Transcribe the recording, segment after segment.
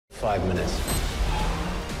5 minutes.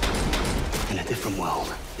 In a different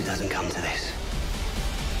world, it doesn't come to this.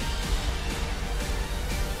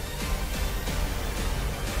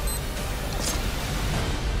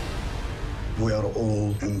 We are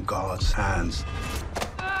all in God's hands.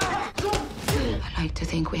 I like to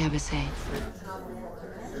think we have a say.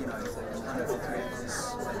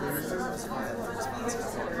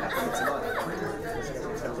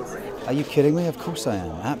 Are you kidding me? Of course I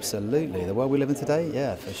am. Absolutely. The world we live in today?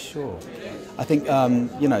 Yeah, for sure. I think,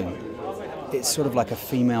 you know, it's sort of like a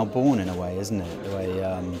female born in a way, isn't it? The way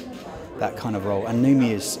that kind of role. And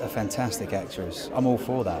Numi is a fantastic actress. I'm all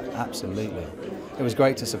for that, absolutely. It was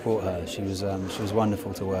great to support her. She was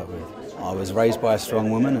wonderful to work with. I was raised by a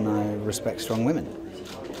strong woman and I respect strong women.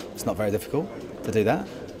 It's not very difficult to do that.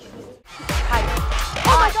 Hi.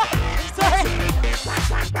 Oh my God! Sorry!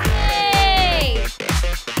 Hey!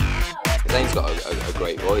 Zane's got a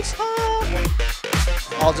great voice.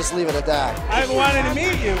 I'll just leave it at that. I've been wanting to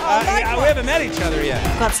meet you. We haven't met each other yet.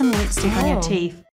 Got some lipstick on your teeth.